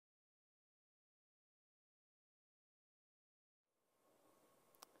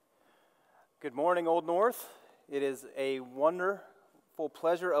Good morning, Old North. It is a wonderful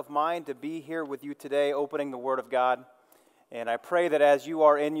pleasure of mine to be here with you today, opening the Word of God. And I pray that as you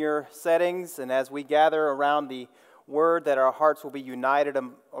are in your settings and as we gather around the Word, that our hearts will be united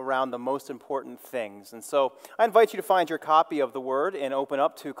around the most important things. And so I invite you to find your copy of the Word and open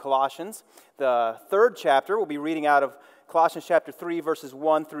up to Colossians. The third chapter, we'll be reading out of Colossians chapter 3, verses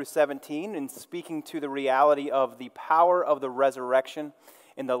 1 through 17, and speaking to the reality of the power of the resurrection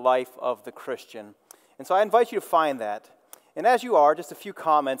in the life of the Christian. And so I invite you to find that. And as you are, just a few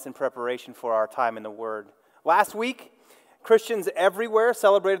comments in preparation for our time in the Word. Last week, Christians everywhere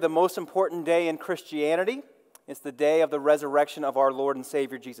celebrated the most important day in Christianity. It's the day of the resurrection of our Lord and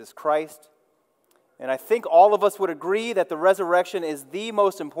Savior Jesus Christ. And I think all of us would agree that the resurrection is the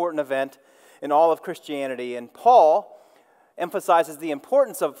most important event in all of Christianity. And Paul emphasizes the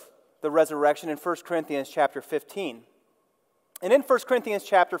importance of the resurrection in 1 Corinthians chapter 15. And in 1 Corinthians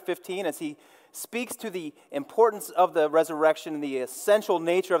chapter 15, as he speaks to the importance of the resurrection and the essential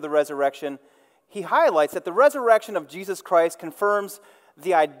nature of the resurrection, he highlights that the resurrection of Jesus Christ confirms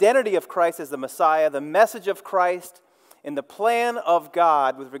the identity of Christ as the Messiah, the message of Christ, and the plan of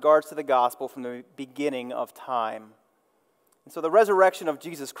God with regards to the gospel from the beginning of time. And so the resurrection of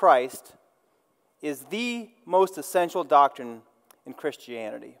Jesus Christ is the most essential doctrine in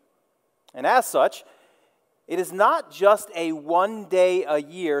Christianity. And as such, it is not just a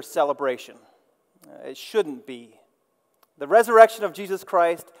one-day-a-year celebration. It shouldn't be. The resurrection of Jesus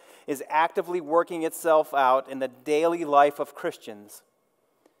Christ is actively working itself out in the daily life of Christians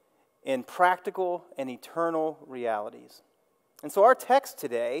in practical and eternal realities. And so our text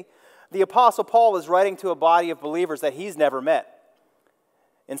today, the Apostle Paul is writing to a body of believers that he's never met.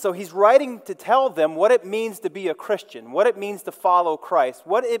 And so he's writing to tell them what it means to be a Christian, what it means to follow Christ,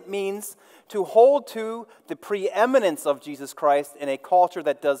 what it means to hold to the preeminence of Jesus Christ in a culture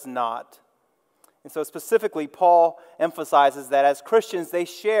that does not. And so specifically, Paul emphasizes that as Christians, they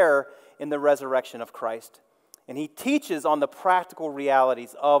share in the resurrection of Christ. And he teaches on the practical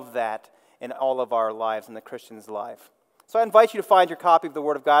realities of that in all of our lives, in the Christian's life. So I invite you to find your copy of the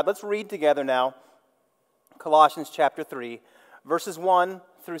Word of God. Let's read together now Colossians chapter 3, verses 1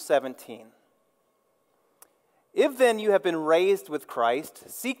 through 17. If then you have been raised with Christ,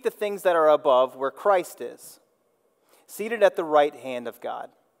 seek the things that are above where Christ is, seated at the right hand of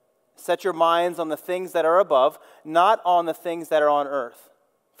God. Set your minds on the things that are above, not on the things that are on earth.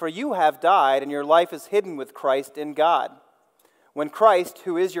 For you have died, and your life is hidden with Christ in God. When Christ,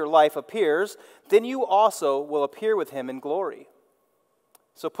 who is your life, appears, then you also will appear with him in glory.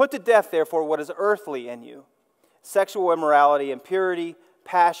 So put to death, therefore, what is earthly in you: sexual immorality, impurity,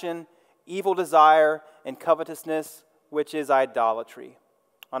 passion, evil desire, and covetousness, which is idolatry.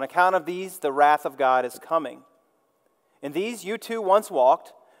 On account of these, the wrath of God is coming. In these you too once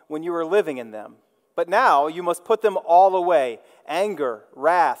walked when you were living in them. But now you must put them all away: anger,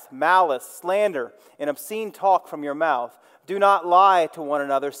 wrath, malice, slander, and obscene talk from your mouth. Do not lie to one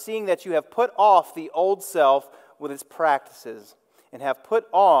another, seeing that you have put off the old self with its practices, and have put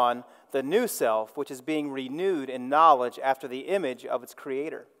on the new self, which is being renewed in knowledge after the image of its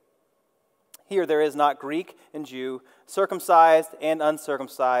Creator. Here there is not Greek and Jew, circumcised and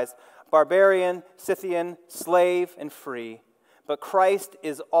uncircumcised, barbarian, Scythian, slave and free, but Christ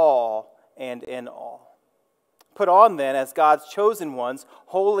is all and in all. Put on then, as God's chosen ones,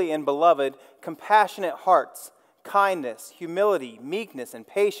 holy and beloved, compassionate hearts, kindness, humility, meekness, and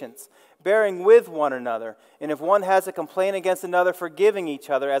patience, bearing with one another, and if one has a complaint against another, forgiving each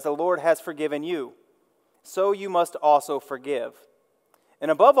other as the Lord has forgiven you. So you must also forgive.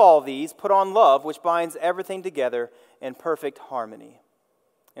 And above all these, put on love, which binds everything together in perfect harmony.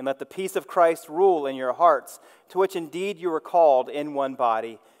 And let the peace of Christ rule in your hearts, to which indeed you were called in one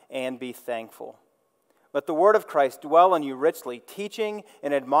body, and be thankful. Let the word of Christ dwell in you richly, teaching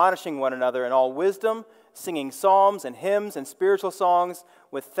and admonishing one another in all wisdom, singing psalms and hymns and spiritual songs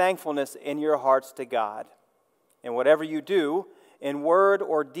with thankfulness in your hearts to God. And whatever you do, in word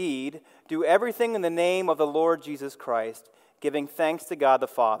or deed, do everything in the name of the Lord Jesus Christ, giving thanks to God the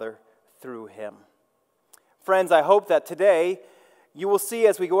Father through him. Friends, I hope that today you will see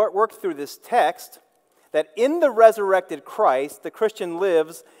as we work through this text that in the resurrected Christ, the Christian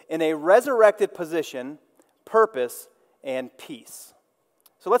lives in a resurrected position, purpose, and peace.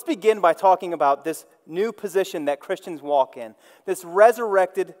 So let's begin by talking about this new position that Christians walk in, this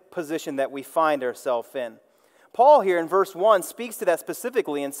resurrected position that we find ourselves in. Paul here in verse 1 speaks to that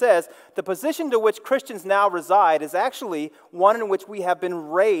specifically and says, the position to which Christians now reside is actually one in which we have been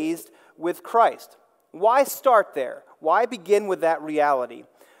raised with Christ. Why start there? Why begin with that reality?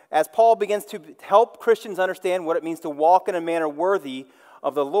 As Paul begins to help Christians understand what it means to walk in a manner worthy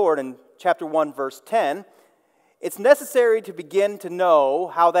of the Lord in chapter 1, verse 10, it's necessary to begin to know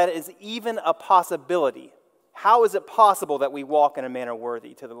how that is even a possibility. How is it possible that we walk in a manner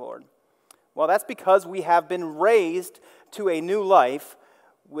worthy to the Lord? Well, that's because we have been raised to a new life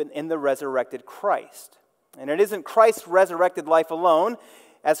in the resurrected Christ. And it isn't Christ's resurrected life alone.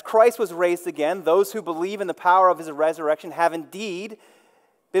 As Christ was raised again, those who believe in the power of his resurrection have indeed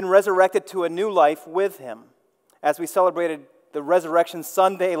been resurrected to a new life with him. As we celebrated the Resurrection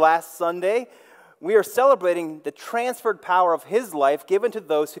Sunday last Sunday, we are celebrating the transferred power of his life given to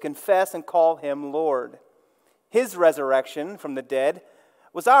those who confess and call him Lord. His resurrection from the dead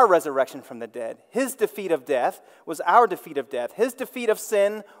was our resurrection from the dead. His defeat of death was our defeat of death. His defeat of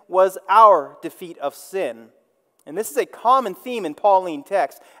sin was our defeat of sin. And this is a common theme in Pauline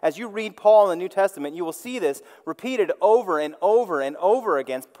texts. As you read Paul in the New Testament, you will see this repeated over and over and over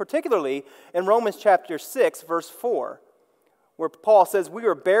again, particularly in Romans chapter 6, verse 4, where Paul says, "We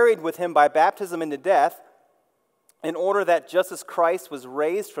were buried with him by baptism into death, in order that just as Christ was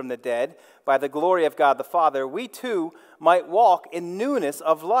raised from the dead by the glory of God the Father, we too might walk in newness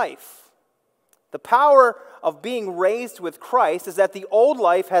of life." The power of being raised with Christ is that the old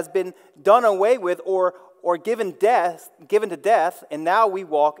life has been done away with or given to death, and now we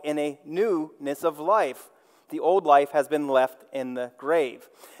walk in a newness of life. The old life has been left in the grave.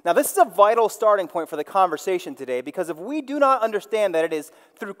 Now, this is a vital starting point for the conversation today, because if we do not understand that it is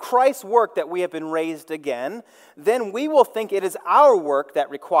through Christ's work that we have been raised again, then we will think it is our work that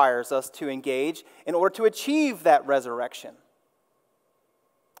requires us to engage in order to achieve that resurrection.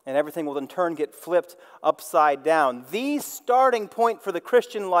 And everything will in turn get flipped upside down. The starting point for the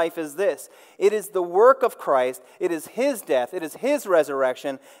Christian life is this: it is the work of Christ, it is his death, it is his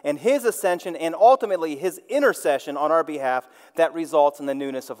resurrection, and his ascension, and ultimately his intercession on our behalf that results in the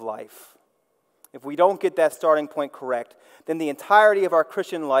newness of life. If we don't get that starting point correct, then the entirety of our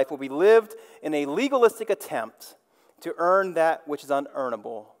Christian life will be lived in a legalistic attempt to earn that which is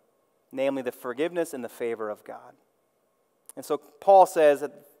unearnable, namely the forgiveness and the favor of God. And so Paul says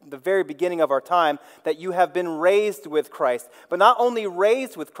at the very beginning of our time that you have been raised with Christ. But not only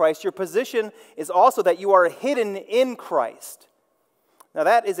raised with Christ, your position is also that you are hidden in Christ. Now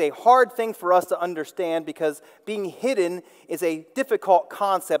that is a hard thing for us to understand, because being hidden is a difficult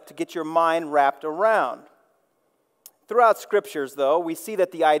concept to get your mind wrapped around. Throughout Scriptures, though, we see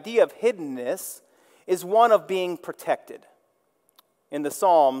that the idea of hiddenness is one of being protected. In the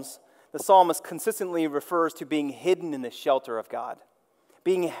Psalms, the psalmist consistently refers to being hidden in the shelter of God,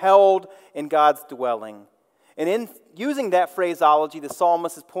 being held in God's dwelling. And in using that phraseology, the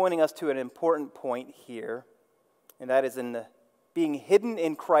psalmist is pointing us to an important point here, and that is being hidden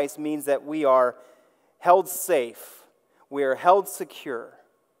in Christ means that we are held safe, we are held secure.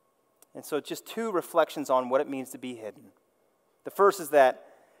 And so just two reflections on what it means to be hidden. The first is that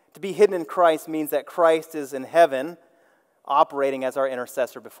to be hidden in Christ means that Christ is in heaven, operating as our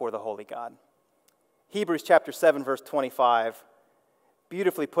intercessor before the holy God. Hebrews chapter 7, verse 25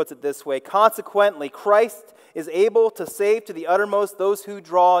 beautifully puts it this way: "Consequently, Christ is able to save to the uttermost those who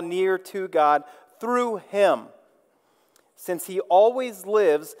draw near to God through him, since he always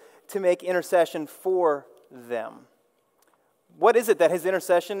lives to make intercession for them." What is it that his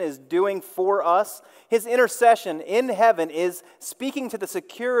intercession is doing for us? His intercession in heaven is speaking to the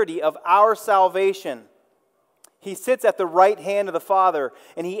security of our salvation. He sits at the right hand of the Father,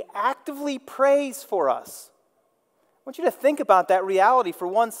 and he actively prays for us. I want you to think about that reality for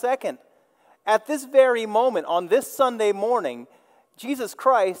 1 second. At this very moment, on this Sunday morning, Jesus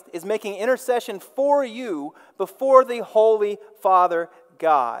Christ is making intercession for you before the Holy Father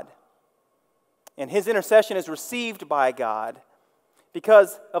God. And his intercession is received by God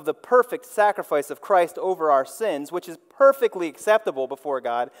because of the perfect sacrifice of Christ over our sins, which is perfectly acceptable before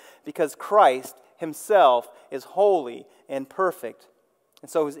God because Christ himself is holy and perfect. And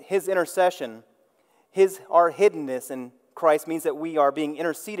so his intercession, our hiddenness in Christ, means that we are being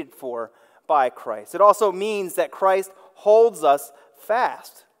interceded for by Christ. It also means that Christ holds us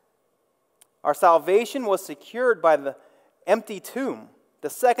fast. Our salvation was secured by the empty tomb. The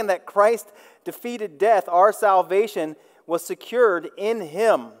second that Christ defeated death, our salvation was secured in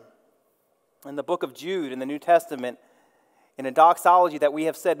him. In the book of Jude in the New Testament, in a doxology that we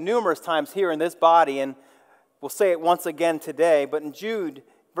have said numerous times here in this body, and we'll say it once again today, but in Jude,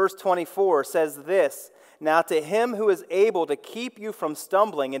 verse 24 says this: "Now to him who is able to keep you from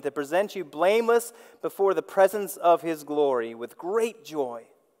stumbling and to present you blameless before the presence of his glory with great joy,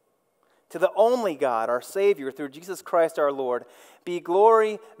 to the only God, our Savior, through Jesus Christ our Lord, be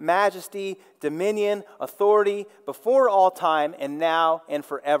glory, majesty, dominion, authority, before all time, and now and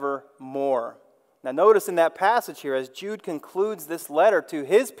forevermore." Now notice in that passage here, as Jude concludes this letter to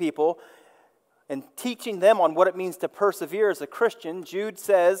his people and teaching them on what it means to persevere as a Christian, Jude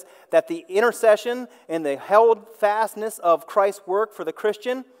says that the intercession and the held fastness of Christ's work for the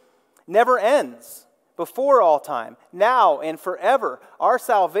Christian never ends. Before all time, now and forever, our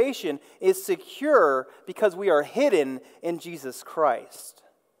salvation is secure because we are hidden in Jesus Christ.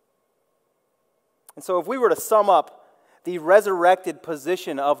 And so if we were to sum up the resurrected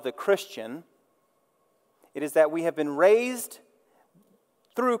position of the Christian, it is that we have been raised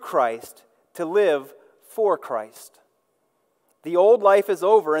through Christ to live for Christ. The old life is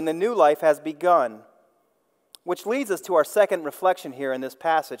over and the new life has begun, which leads us to our second reflection here in this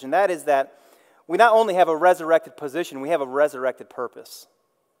passage, and that is that we not only have a resurrected position, we have a resurrected purpose.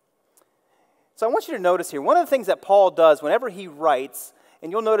 So I want you to notice here, one of the things that Paul does whenever he writes,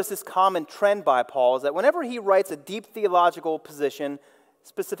 and you'll notice this common trend by Paul, is that whenever he writes a deep theological position,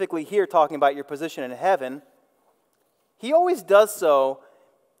 specifically here talking about your position in heaven, he always does so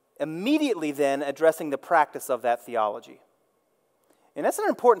immediately then addressing the practice of that theology. And that's an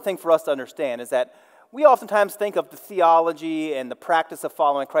important thing for us to understand, is that we oftentimes think of the theology and the practice of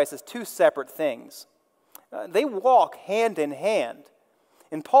following Christ as two separate things. They walk hand in hand.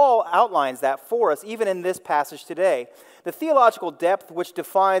 And Paul outlines that for us even in this passage today. The theological depth which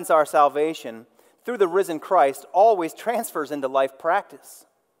defines our salvation through the risen Christ always transfers into life practice.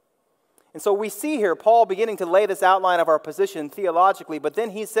 And so we see here Paul beginning to lay this outline of our position theologically, but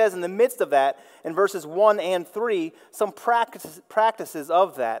then he says in the midst of that, in verses 1 and 3, some practices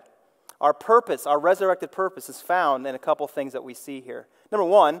of that. Our purpose, our resurrected purpose, is found in a couple things that we see here. Number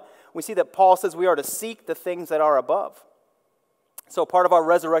one, we see that Paul says we are to seek the things that are above. So part of our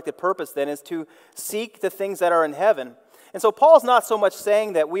resurrected purpose then is to seek the things that are in heaven. And so Paul's not so much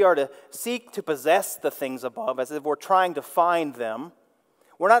saying that we are to seek to possess the things above as if we're trying to find them.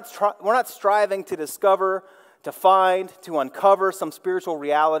 We're not striving to discover, to find, to uncover some spiritual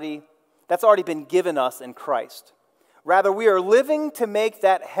reality that's already been given us in Christ. Rather, we are living to make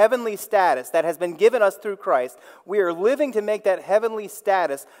that heavenly status that has been given us through Christ, we are living to make that heavenly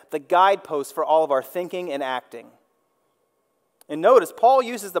status the guidepost for all of our thinking and acting. And notice, Paul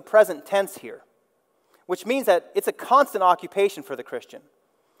uses the present tense here, which means that it's a constant occupation for the Christian.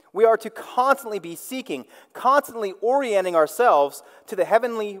 We are to constantly be seeking, constantly orienting ourselves to the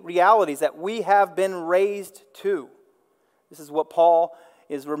heavenly realities that we have been raised to. This is what Paul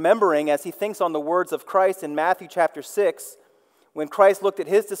is remembering as he thinks on the words of Christ in Matthew chapter 6, when Christ looked at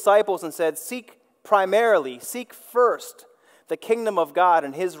his disciples and said, seek first the kingdom of God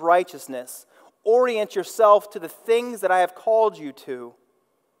and his righteousness. Orient yourself to the things that I have called you to,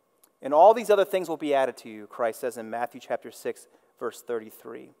 and all these other things will be added to you, Christ says in Matthew chapter 6, verse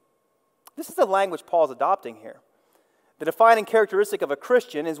 33. This is the language Paul's adopting here. The defining characteristic of a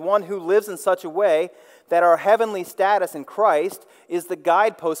Christian is one who lives in such a way that our heavenly status in Christ is the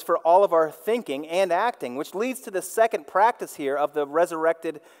guidepost for all of our thinking and acting, which leads to the second practice here of the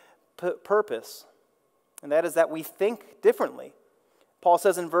resurrected purpose, and that is that we think differently. Paul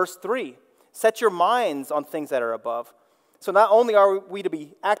says in verse 3, set your minds on things that are above. So not only are we to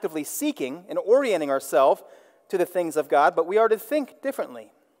be actively seeking and orienting ourselves to the things of God, but we are to think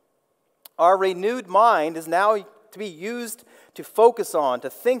differently. Our renewed mind is now to be used to focus on, to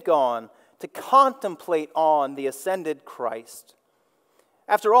think on, to contemplate on the ascended Christ.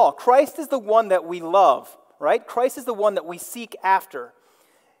 After all, Christ is the one that we love, right? Christ is the one that we seek after.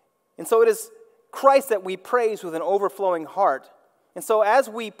 And so it is Christ that we praise with an overflowing heart. And so as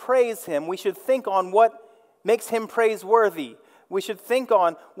we praise him, we should think on what makes him praiseworthy. We should think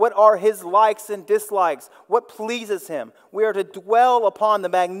on what are his likes and dislikes, what pleases him. We are to dwell upon the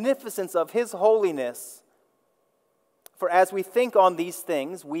magnificence of his holiness. For as we think on these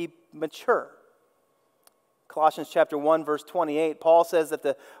things, we mature. Colossians chapter 1, verse 28, Paul says that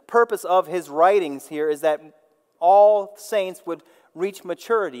the purpose of his writings here is that all saints would reach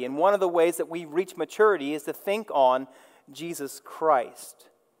maturity. And one of the ways that we reach maturity is to think on Jesus Christ.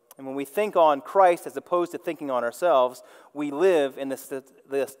 And when we think on Christ as opposed to thinking on ourselves, we live in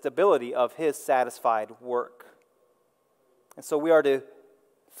the stability of his satisfied work. And so we are to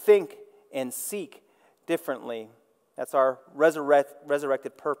think and seek differently. That's our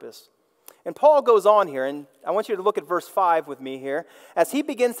resurrected purpose. And Paul goes on here, and I want you to look at verse 5 with me here, as he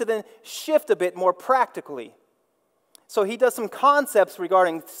begins to then shift a bit more practically. So he does some concepts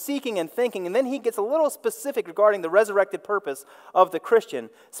regarding seeking and thinking, and then he gets a little specific regarding the resurrected purpose of the Christian,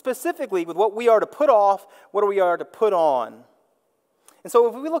 specifically with what we are to put off, what we are to put on. And so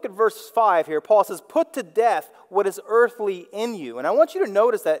if we look at verse 5 here, Paul says, put to death what is earthly in you. And I want you to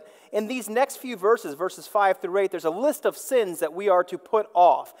notice that in these next few verses, verses 5 through 8, there's a list of sins that we are to put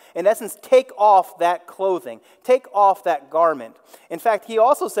off. In essence, take off that clothing. Take off that garment. In fact, he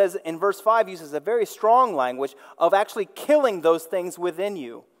also says in verse 5, uses a very strong language of actually killing those things within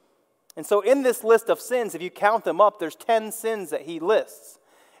you. And so in this list of sins, if you count them up, there's 10 sins that he lists.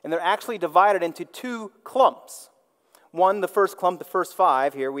 And they're actually divided into two clumps. One, the first clump, the first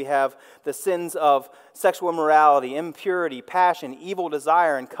 5 here, we have the sins of sexual immorality, impurity, passion, evil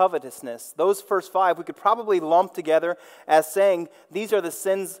desire, and covetousness. Those first 5 we could probably lump together as saying these are the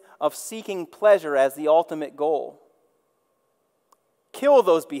sins of seeking pleasure as the ultimate goal. Kill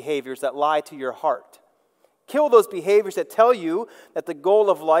those behaviors that lie to your heart. Kill those behaviors that tell you that the goal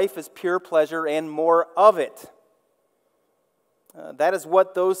of life is pure pleasure and more of it. That is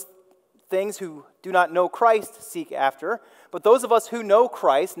what those things who do not know Christ seek after, but those of us who know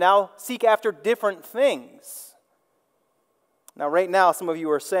Christ now seek after different things. Now, right now, some of you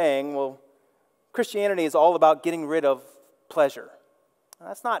are saying, well, Christianity is all about getting rid of pleasure.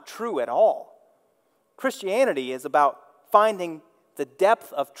 That's not true at all. Christianity is about finding the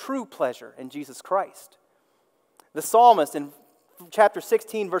depth of true pleasure in Jesus Christ. The psalmist in chapter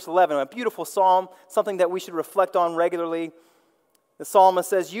 16, verse 11, a beautiful psalm, something that we should reflect on regularly. The psalmist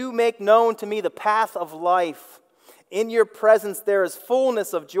says, you make known to me the path of life. In your presence there is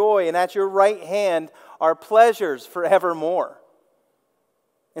fullness of joy, and at your right hand are pleasures forevermore.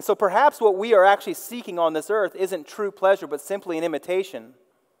 And so perhaps what we are actually seeking on this earth isn't true pleasure, but simply an imitation,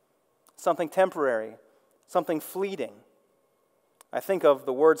 something temporary, something fleeting. I think of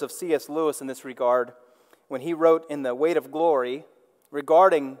the words of C.S. Lewis in this regard when he wrote in The Weight of Glory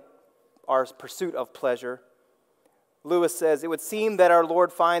regarding our pursuit of pleasure. Lewis says, it would seem that our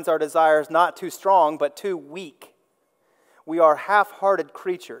Lord finds our desires not too strong, but too weak. We are half-hearted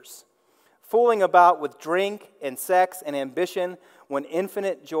creatures, fooling about with drink and sex and ambition when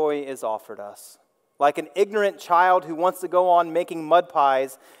infinite joy is offered us. Like an ignorant child who wants to go on making mud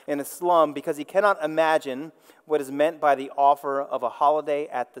pies in a slum because he cannot imagine what is meant by the offer of a holiday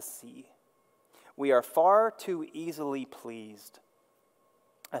at the sea. We are far too easily pleased.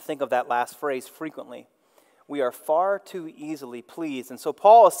 I think of that last phrase frequently. We are far too easily pleased. And so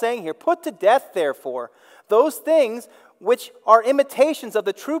Paul is saying here, put to death, therefore, those things which are imitations of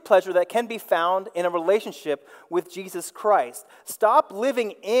the true pleasure that can be found in a relationship with Jesus Christ. Stop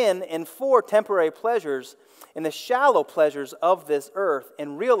living in and for temporary pleasures and the shallow pleasures of this earth,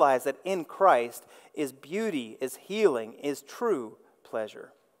 and realize that in Christ is beauty, is healing, is true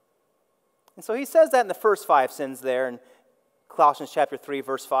pleasure. And so he says that in the first 5 sins there, and Colossians chapter 3,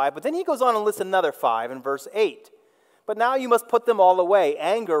 verse 5. But then he goes on and lists another 5 in verse 8. But now you must put them all away: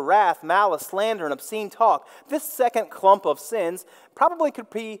 anger, wrath, malice, slander, and obscene talk. This second clump of sins probably could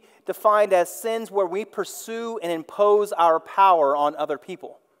be defined as sins where we pursue and impose our power on other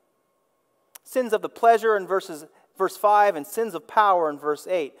people. Sins of the pleasure in verse 5 and sins of power in verse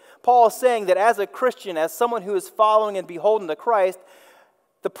 8. Paul is saying that as a Christian, as someone who is following and beholden to Christ,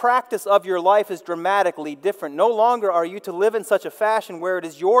 the practice of your life is dramatically different. No longer are you to live in such a fashion where it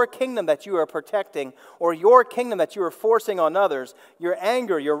is your kingdom that you are protecting or your kingdom that you are forcing on others. Your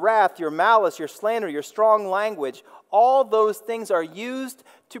anger, your wrath, your malice, your slander, your strong language, all those things are used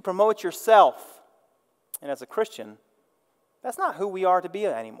to promote yourself. And as a Christian, that's not who we are to be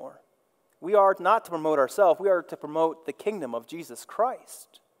anymore. We are not to promote ourselves. We are to promote the kingdom of Jesus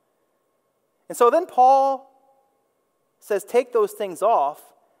Christ. And so then Paul says, take those things off,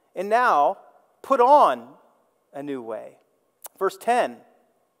 and now put on a new way. Verse 10,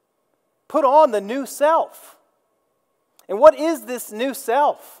 put on the new self. And what is this new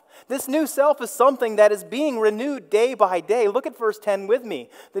self? This new self is something that is being renewed day by day. Look at verse 10 with me.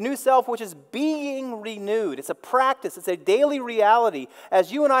 The new self which is being renewed. It's a practice. It's a daily reality.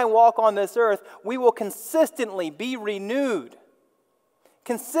 As you and I walk on this earth, we will consistently be renewed.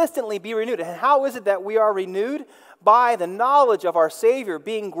 Consistently be renewed. And how is it that we are renewed? By the knowledge of our Savior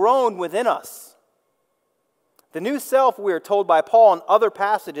being grown within us. The new self, we are told by Paul in other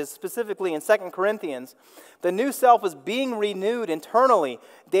passages, specifically in 2 Corinthians, the new self is being renewed internally,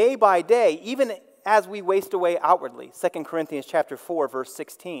 day by day, even as we waste away outwardly. 2 Corinthians chapter 4, verse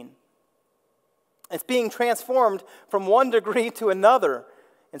 16. It's being transformed from one degree to another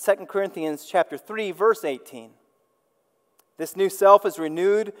in 2 Corinthians chapter 3, verse 18. This new self is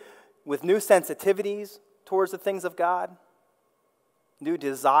renewed with new sensitivities towards the things of God, new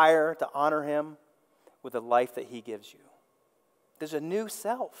desire to honor Him with the life that He gives you. There's a new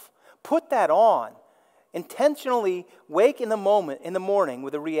self. Put that on. Intentionally wake in the morning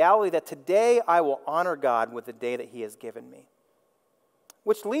with the reality that today I will honor God with the day that He has given me.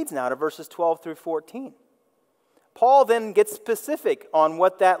 which leads now to verses 12 through 14. Paul then gets specific on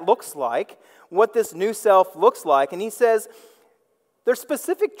what that looks like, what this new self looks like, and he says there's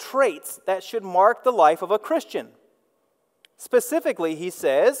specific traits that should mark the life of a Christian. Specifically, he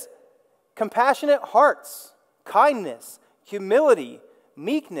says, compassionate hearts, kindness, humility,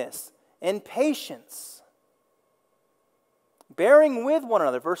 meekness, and patience. Bearing with one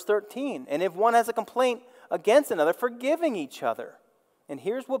another, verse 13. And if one has a complaint against another, forgiving each other. And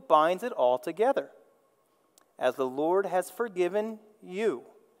here's what binds it all together. As the Lord has forgiven you,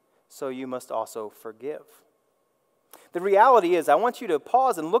 so you must also forgive. The reality is, I want you to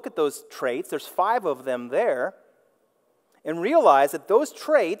pause and look at those traits. There's 5 of them there. And realize that those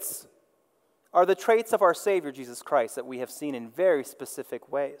traits are the traits of our Savior, Jesus Christ, that we have seen in very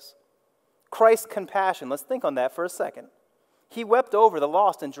specific ways. Christ's compassion. Let's think on that for a second. He wept over the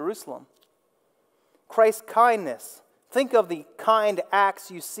lost in Jerusalem. Christ's kindness. Think of the kind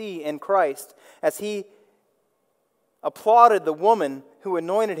acts you see in Christ as he applauded the woman who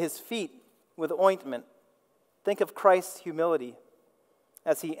anointed his feet with ointment. Think of Christ's humility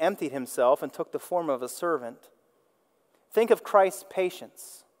as he emptied himself and took the form of a servant. Think of Christ's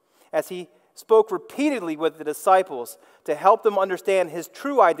patience as he spoke repeatedly with the disciples to help them understand his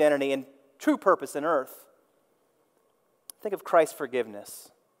true identity and true purpose in earth. Think of Christ's forgiveness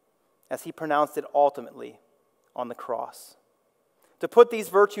as he pronounced it ultimately on the cross. To put these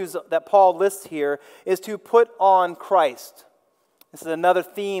virtues that Paul lists here is to put on Christ. This is another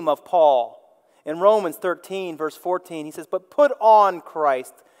theme of Paul. In Romans 13, verse 14, he says, but put on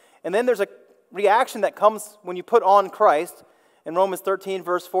Christ. And then there's a reaction that comes when you put on Christ. In Romans 13,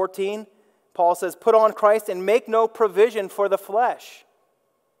 verse 14, Paul says, put on Christ and make no provision for the flesh.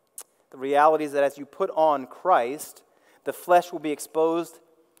 The reality is that as you put on Christ, the flesh will be exposed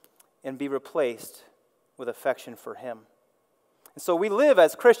and be replaced with affection for him. And so we live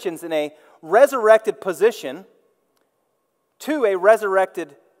as Christians in a resurrected position to a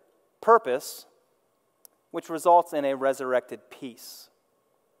resurrected purpose, which results in a resurrected peace.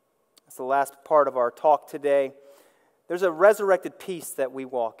 That's the last part of our talk today. There's a resurrected peace that we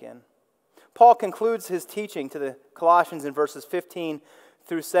walk in. Paul concludes his teaching to the Colossians in verses 15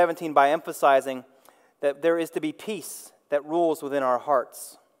 through 17 by emphasizing that there is to be peace that rules within our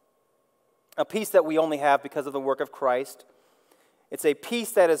hearts. A peace that we only have because of the work of Christ. It's a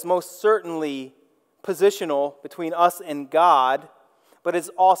peace that is most certainly positional between us and God, but is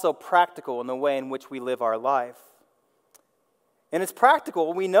also practical in the way in which we live our life. And it's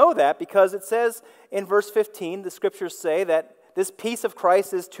practical, we know that, because it says in verse 15, the scriptures say that this peace of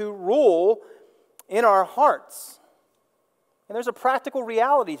Christ is to rule in our hearts. And there's a practical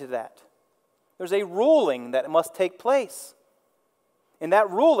reality to that. There's a ruling that must take place. And that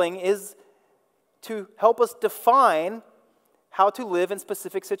ruling is to help us define how to live in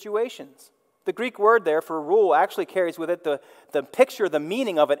specific situations. The Greek word there for rule actually carries with it the picture, the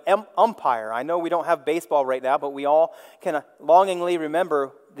meaning of an umpire. I know we don't have baseball right now, but we all can longingly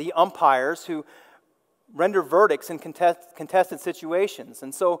remember the umpires who render verdicts in contested situations.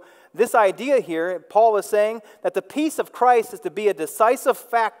 And so this idea here, Paul is saying that the peace of Christ is to be a decisive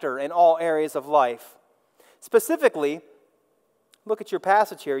factor in all areas of life. Specifically, look at your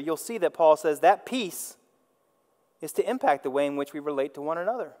passage here. You'll see that Paul says that peace is to impact the way in which we relate to one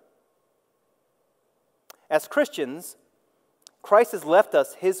another. As Christians, Christ has left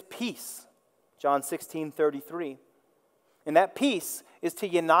us his peace, John 16:33. And that peace is to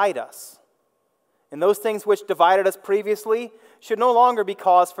unite us. And those things which divided us previously should no longer be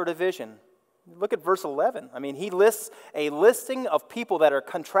cause for division. Look at verse 11. I mean, he lists a listing of people that are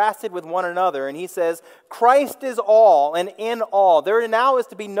contrasted with one another, and he says, Christ is all and in all. There now is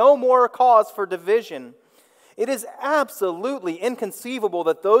to be no more cause for division. It is absolutely inconceivable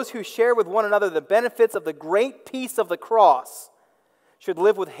that those who share with one another the benefits of the great peace of the cross should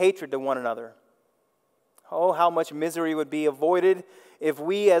live with hatred to one another. Oh, how much misery would be avoided if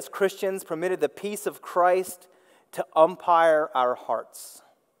we as Christians permitted the peace of Christ to umpire our hearts.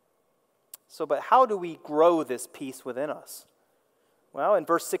 So, but how do we grow this peace within us? Well, in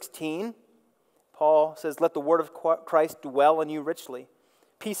verse 16, Paul says, let the word of Christ dwell in you richly.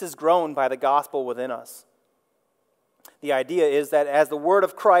 Peace is grown by the gospel within us. The idea is that as the word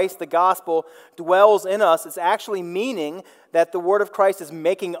of Christ, the gospel, dwells in us, it's actually meaning that the word of Christ is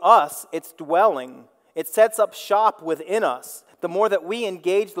making us its dwelling. It sets up shop within us. The more that we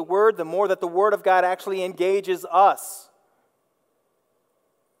engage the word, the more that the word of God actually engages us.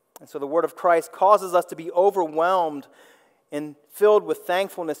 And so the word of Christ causes us to be overwhelmed and filled with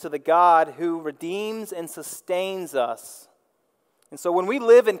thankfulness to the God who redeems and sustains us And so when we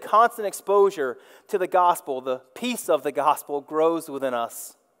live in constant exposure to the gospel, the peace of the gospel grows within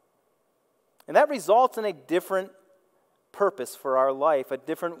us. And that results in a different purpose for our life, a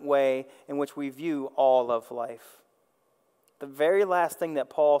different way in which we view all of life. The very last thing that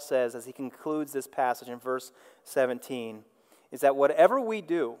Paul says as he concludes this passage in verse 17 is that whatever we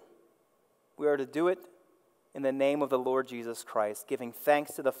do, we are to do it in the name of the Lord Jesus Christ, giving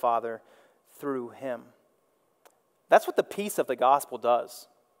thanks to the Father through him. That's what the peace of the gospel does.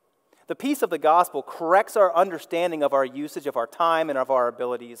 The peace of the gospel corrects our understanding of our usage of our time and of our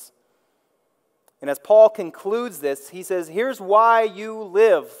abilities. And as Paul concludes this, he says, here's why you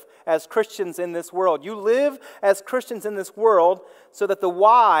live as Christians in this world. You live as Christians in this world so that the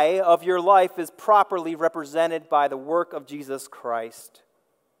why of your life is properly represented by the work of Jesus Christ.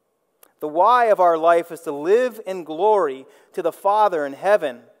 The why of our life is to live in glory to the Father in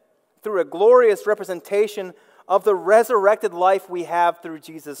heaven through a glorious representation of the resurrected life we have through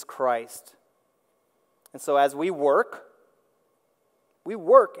Jesus Christ. And so as we work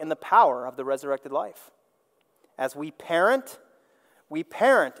in the power of the resurrected life. As we parent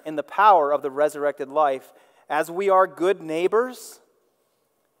in the power of the resurrected life. As we are good neighbors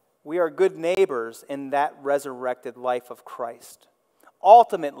in that resurrected life of Christ.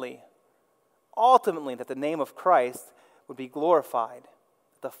 Ultimately, that the name of Christ would be glorified,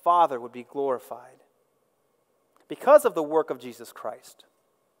 the Father would be glorified. Because of the work of Jesus Christ,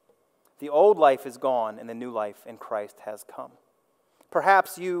 the old life is gone and the new life in Christ has come.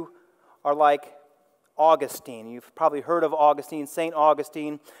 Perhaps you are like Augustine. You've probably heard of Augustine. St.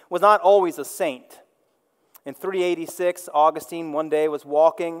 Augustine was not always a saint. In 386, Augustine one day was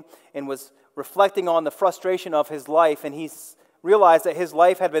walking and was reflecting on the frustration of his life, and he realized that his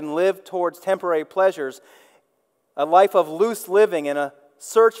life had been lived towards temporary pleasures, a life of loose living and a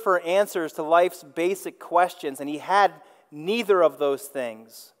search for answers to life's basic questions, and he had neither of those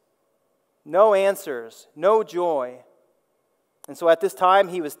things. No answers, no joy. And so at this time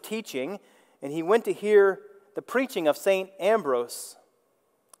he was teaching, and he went to hear the preaching of St. Ambrose.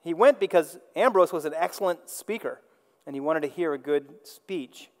 He went because Ambrose was an excellent speaker, and he wanted to hear a good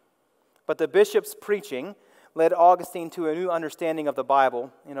speech. But the bishop's preaching led Augustine to a new understanding of the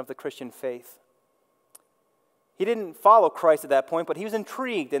Bible and of the Christian faith. He didn't follow Christ at that point, but he was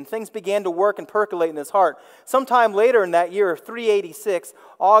intrigued, and things began to work and percolate in his heart. Sometime later in that year of 386,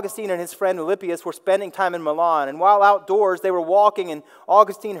 Augustine and his friend Alypius were spending time in Milan, and while outdoors they were walking, and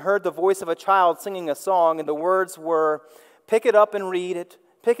Augustine heard the voice of a child singing a song, and the words were, "Pick it up and read it,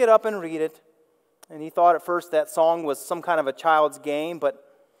 pick it up and read it." And he thought at first that song was some kind of a child's game, but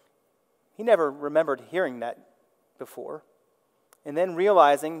he never remembered hearing that before. And then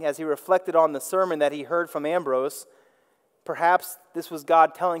realizing, as he reflected on the sermon that he heard from Ambrose, perhaps this was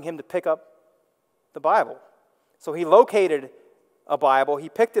God telling him to pick up the Bible. So he located a Bible, he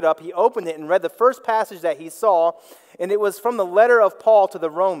picked it up, he opened it and read the first passage that he saw, and it was from the letter of Paul to the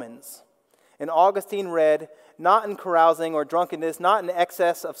Romans. And Augustine read, "Not in carousing or drunkenness, not in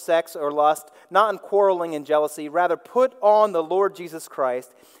excess of sex or lust, not in quarreling and jealousy, rather put on the Lord Jesus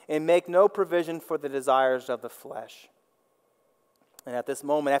Christ and make no provision for the desires of the flesh." And at this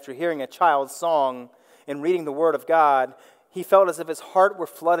moment, after hearing a child's song and reading the Word of God, he felt as if his heart were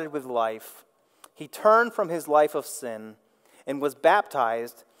flooded with life. He turned from his life of sin and was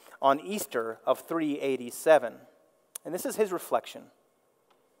baptized on Easter of 387. And this is his reflection.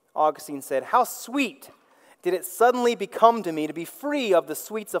 Augustine said, "How sweet did it suddenly become to me to be free of the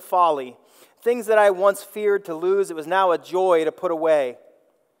sweets of folly. Things that I once feared to lose, it was now a joy to put away.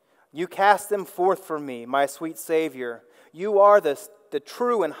 You cast them forth from me, my sweet Savior. You are the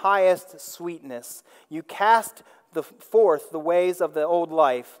true and highest sweetness. You cast forth the ways of the old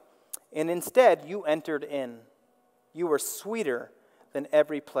life, and instead you entered in. You were sweeter than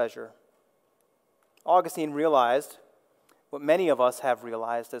every pleasure." Augustine realized what many of us have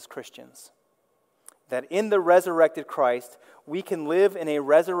realized as Christians, that in the resurrected Christ, we can live in a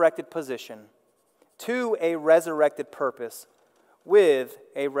resurrected position, to a resurrected purpose, with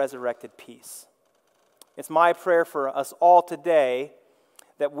a resurrected peace. It's my prayer for us all today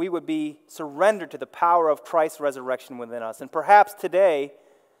that we would be surrendered to the power of Christ's resurrection within us. And perhaps today,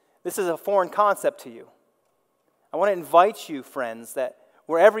 this is a foreign concept to you. I want to invite you, friends, that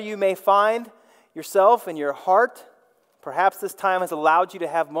wherever you may find yourself in your heart, perhaps this time has allowed you to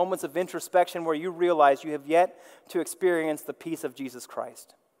have moments of introspection where you realize you have yet to experience the peace of Jesus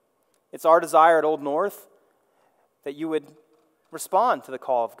Christ. It's our desire at Old North that you would respond to the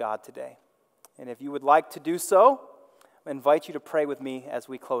call of God today. And if you would like to do so, I invite you to pray with me as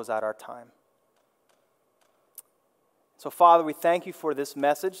we close out our time. So, Father, we thank you for this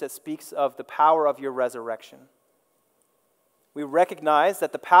message that speaks of the power of your resurrection. We recognize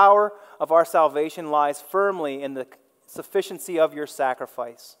that the power of our salvation lies firmly in the sufficiency of your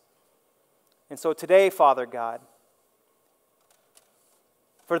sacrifice. And so today, Father God,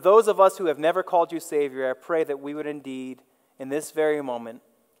 for those of us who have never called you Savior, I pray that we would indeed, in this very moment,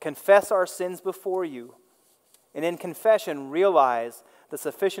 confess our sins before you, and in confession realize the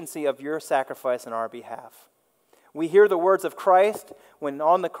sufficiency of your sacrifice on our behalf. We hear the words of Christ when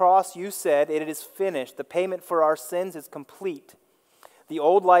on the cross you said, "It is finished. The payment for our sins is complete. The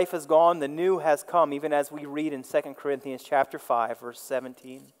old life is gone, the new has come," even as we read in 2 Corinthians chapter 5, verse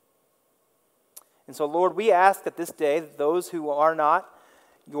 17. And so, Lord, we ask that this day that those who are not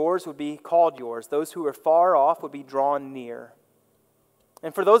yours would be called yours. Those who are far off would be drawn near.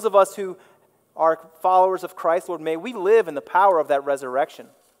 And for those of us who are followers of Christ, Lord, may we live in the power of that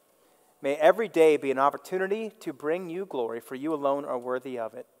resurrection. May every day be an opportunity to bring you glory, for you alone are worthy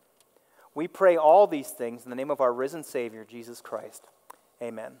of it. We pray all these things in the name of our risen Savior, Jesus Christ.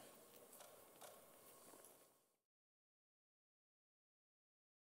 Amen.